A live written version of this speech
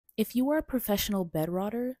If you are a professional bed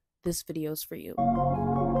rotter, this video is for you.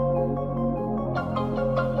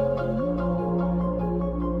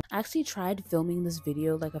 I actually tried filming this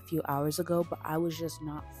video like a few hours ago, but I was just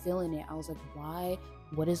not feeling it. I was like, why?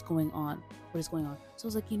 What is going on? What is going on? So I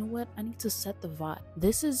was like, you know what? I need to set the vibe.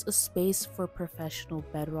 This is a space for professional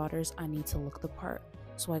bed rotters. I need to look the part.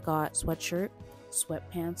 So I got sweatshirt,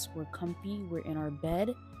 sweatpants. We're comfy. We're in our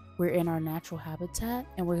bed. We're in our natural habitat.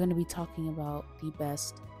 And we're going to be talking about the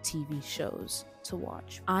best TV shows to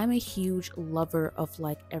watch. I'm a huge lover of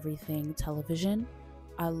like everything television.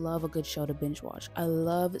 I love a good show to binge watch. I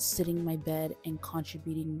love sitting in my bed and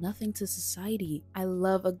contributing nothing to society. I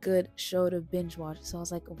love a good show to binge watch. So I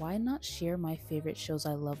was like, why not share my favorite shows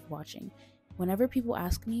I love watching? Whenever people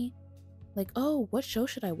ask me, like, oh, what show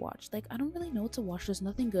should I watch? Like, I don't really know what to watch. There's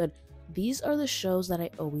nothing good. These are the shows that I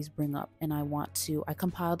always bring up, and I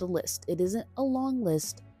compiled a list. It isn't a long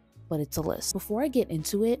list, but it's a list. Before I get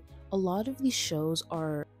into it, a lot of these shows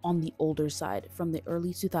are on the older side from the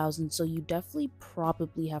early 2000s, so you definitely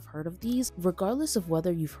probably have heard of these. Regardless of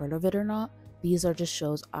whether you've heard of it or not, these are just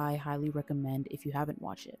shows I highly recommend if you haven't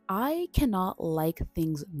watched it. I cannot like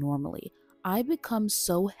things normally. I become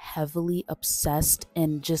so heavily obsessed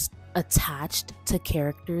and just attached to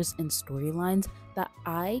characters and storylines that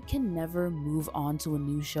I can never move on to a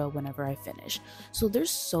new show whenever I finish. So there's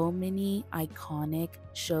so many iconic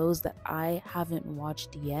shows that I haven't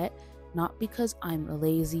watched yet, not because I'm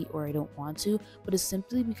lazy or I don't want to, but it's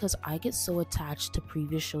simply because I get so attached to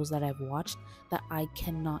previous shows that I've watched that I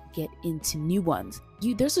cannot get into new ones.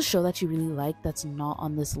 There's a show that you really like that's not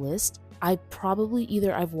on this list. I've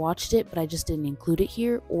watched it, but I just didn't include it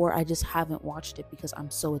here, or I just haven't watched it because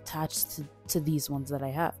I'm so attached to these ones that I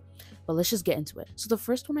have. But let's just get into it. So the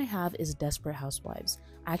first one I have is Desperate Housewives.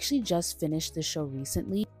 I actually just finished this show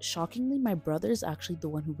recently. Shockingly, my brother is actually the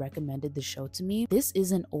one who recommended the show to me. This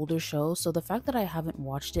is an older show, so the fact that I haven't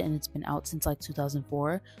watched it and it's been out since like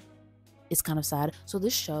 2004 is kind of sad. So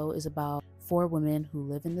this show is about 4 women who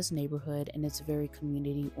live in this neighborhood, and it's a very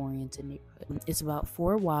community-oriented neighborhood. It's about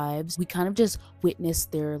 4 wives. We kind of just witness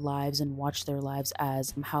their lives and watch their lives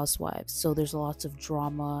as housewives. So there's lots of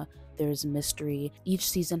drama, there's mystery. Each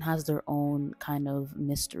season has their own kind of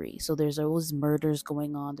mystery. So there's always murders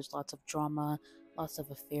going on, there's lots of drama, lots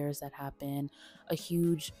of affairs that happen. A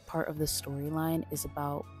huge part of the storyline is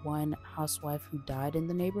about one housewife who died in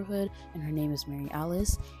the neighborhood, and her name is Mary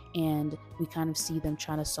Alice, and we kind of see them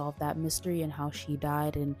trying to solve that mystery and how she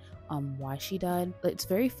died and why she died. It's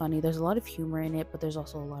very funny. There's a lot of humor in it, but there's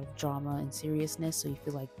also a lot of drama and seriousness, so you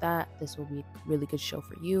feel like this will be a really good show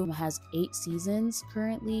for you. It has 8 seasons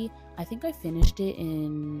currently. I think I finished it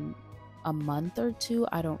in a month or 2,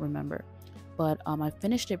 I don't remember, but I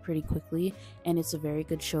finished it pretty quickly, and it's a very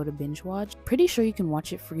good show to binge watch. Pretty sure you can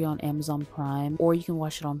watch it free on Amazon Prime, or you can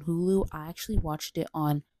watch it on Hulu. I actually watched it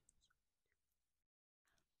on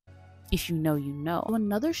If You Know, You Know.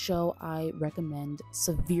 Another show I recommend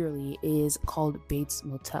severely is called Bates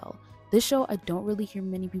Motel. This show, I don't really hear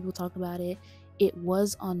many people talk about it. It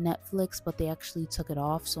was on Netflix, but they actually took it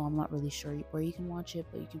off, so I'm not really sure where you can watch it,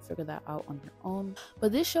 but you can figure that out on your own.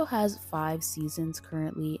 But this show has 5 seasons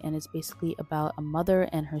currently, and it's basically about a mother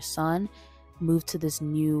and her son move to this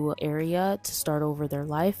new area to start over their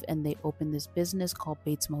life, and they open this business called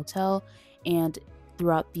Bates Motel. And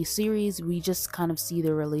throughout the series, we just kind of see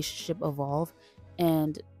their relationship evolve,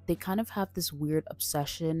 and they kind of have this weird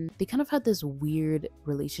obsession. They kind of had this weird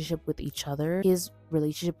relationship with each other. His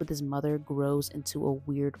relationship with his mother grows into a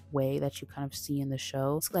weird way that you kind of see in the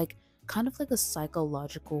show. It's like kind of like a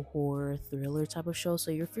psychological horror thriller type of show,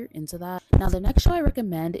 so if you're into that. Now the next show I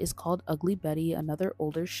recommend is called Ugly Betty, another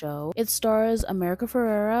older show. It stars America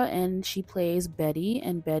Ferrera, and she plays Betty,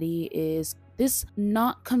 and Betty is this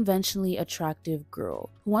not conventionally attractive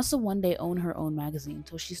girl who wants to one day own her own magazine.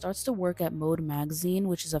 So she starts to work at Mode Magazine,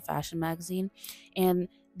 which is a fashion magazine, and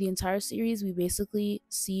the entire series we basically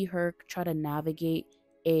see her try to navigate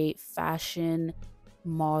a fashion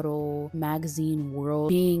model magazine world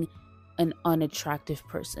being an unattractive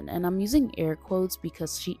person. And I'm using air quotes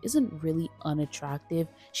because she isn't really unattractive,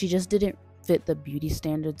 she just didn't fit the beauty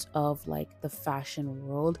standards of like the fashion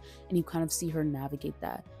world, and you kind of see her navigate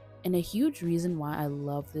that. And a huge reason why I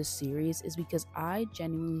love this series is because I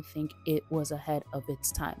genuinely think it was ahead of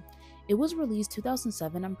its time. It was released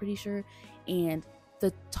 2007, I'm pretty sure, and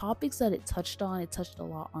the topics that it touched a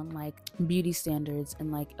lot on like beauty standards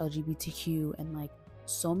and like LGBTQ and like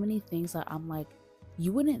so many things that I'm like,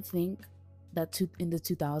 you wouldn't think in the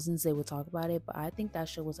 2000s they would talk about it, but I think that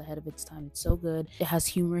show was ahead of its time. It's so good. It has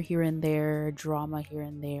humor here and there, drama here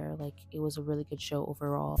and there. Like, it was a really good show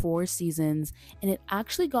overall. 4 seasons, and it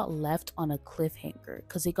actually got left on a cliffhanger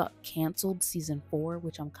because it got canceled season 4,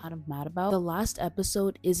 which I'm kind of mad about. The last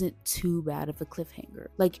episode isn't too bad of a cliffhanger.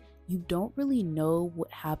 Like, you don't really know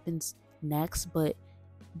what happens next, but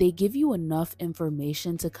they give you enough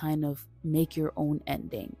information to kind of make your own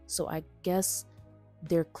ending. So I guess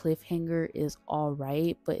their cliffhanger is all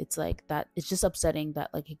right, but it's like that, it's just upsetting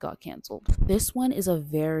that like it got canceled. This one is a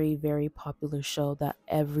very, very popular show that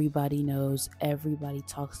everybody knows, everybody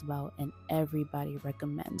talks about, and everybody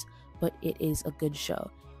recommends, but it is a good show,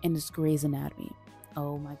 and it's Grey's Anatomy.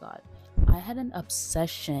 Oh my god, I had an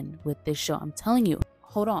obsession with this show. I'm telling you.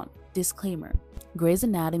 Hold on, disclaimer, Grey's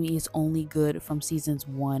Anatomy is only good from seasons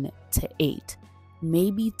 1 to 8,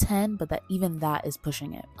 maybe 10, but even that is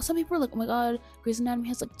pushing it. Some people are like, oh my god, Grey's Anatomy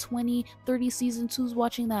has like 20-30 seasons, who's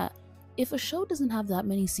watching that? If a show doesn't have that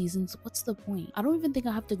many seasons, what's the point? I don't even think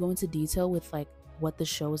I have to go into detail with like what the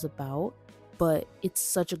show is about, but it's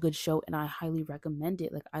such a good show and I highly recommend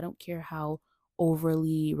it. Like, I don't care how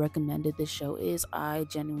overly recommended this show is, I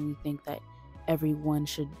genuinely think that everyone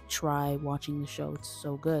should try watching the show. It's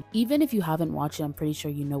so good. Even if you haven't watched it, I'm pretty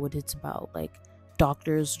sure you know what it's about. Like,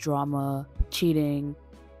 doctors, drama, cheating.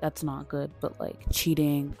 That's not good, but like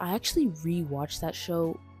cheating. I actually rewatched that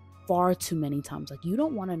show far too many times. Like, you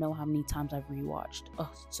don't want to know how many times I've rewatched.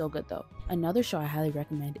 Oh, so good though. Another show I highly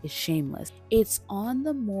recommend is Shameless. It's on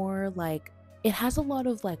the more like, it has a lot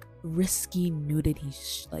of like risky nudity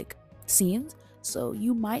like scenes, so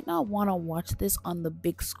you might not want to watch this on the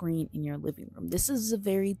big screen in your living room. This is a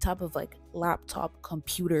very type of like laptop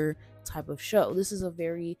computer type of show. This is a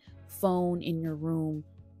very phone in your room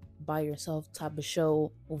by yourself type of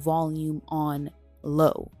show, volume on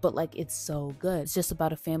low, but like it's so good. It's just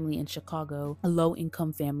about a family in Chicago, a low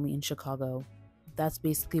income family in Chicago. That's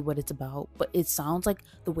basically what it's about, but it sounds like,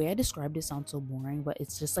 the way I described it sounds so boring, but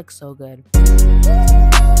it's just like so good.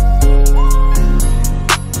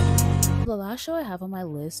 The last show I have on my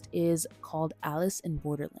list is called Alice in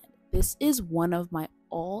Borderland. This is one of my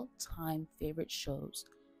all-time favorite shows.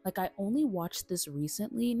 Like, I only watched this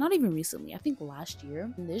recently, not even recently, I think last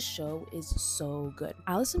year, and this show is so good.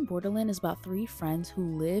 Alice in Borderland is about 3 friends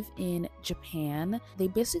who live in Japan. They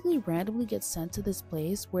basically randomly get sent to this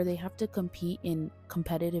place where they have to compete in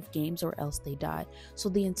competitive games or else they die. So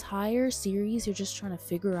the entire series, you're just trying to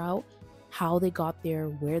figure out how they got there,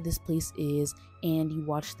 where this place is, and you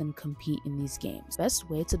watch them compete in these games. Best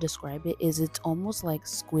way to describe it is it's almost like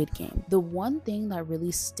Squid Game. The one thing that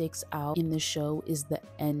really sticks out in the show is the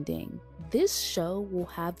ending. This show will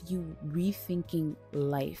have you rethinking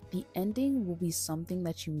life. The ending will be something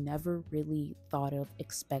that you never really thought of,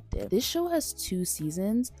 expected. This show has 2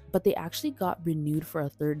 seasons, but they actually got renewed for a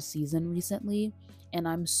 3rd season recently, and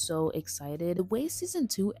I'm so excited. The way season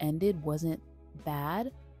 2 ended wasn't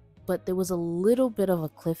bad, but there was a little bit of a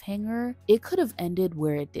cliffhanger. It could have ended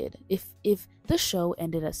where it did. If the show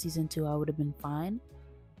ended at season 2, I would have been fine.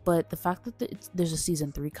 But the fact that there's a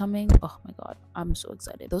season 3 coming, oh my god, I'm so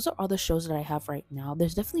excited. Those are all the shows that I have right now.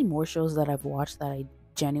 There's definitely more shows that I've watched that I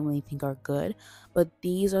genuinely think are good, but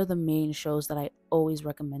these are the main shows that I always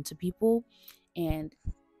recommend to people. And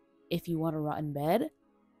if you want to rot in bed,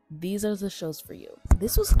 these are the shows for you.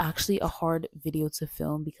 This was actually a hard video to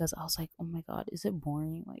film because I was like, oh my god, is it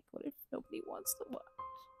boring? Like, what if nobody wants to watch?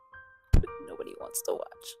 What if nobody wants to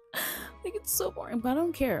watch? Like, it's so boring, but I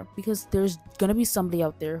don't care because there's gonna be somebody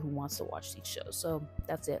out there who wants to watch these shows. So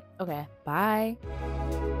that's it. Okay, bye.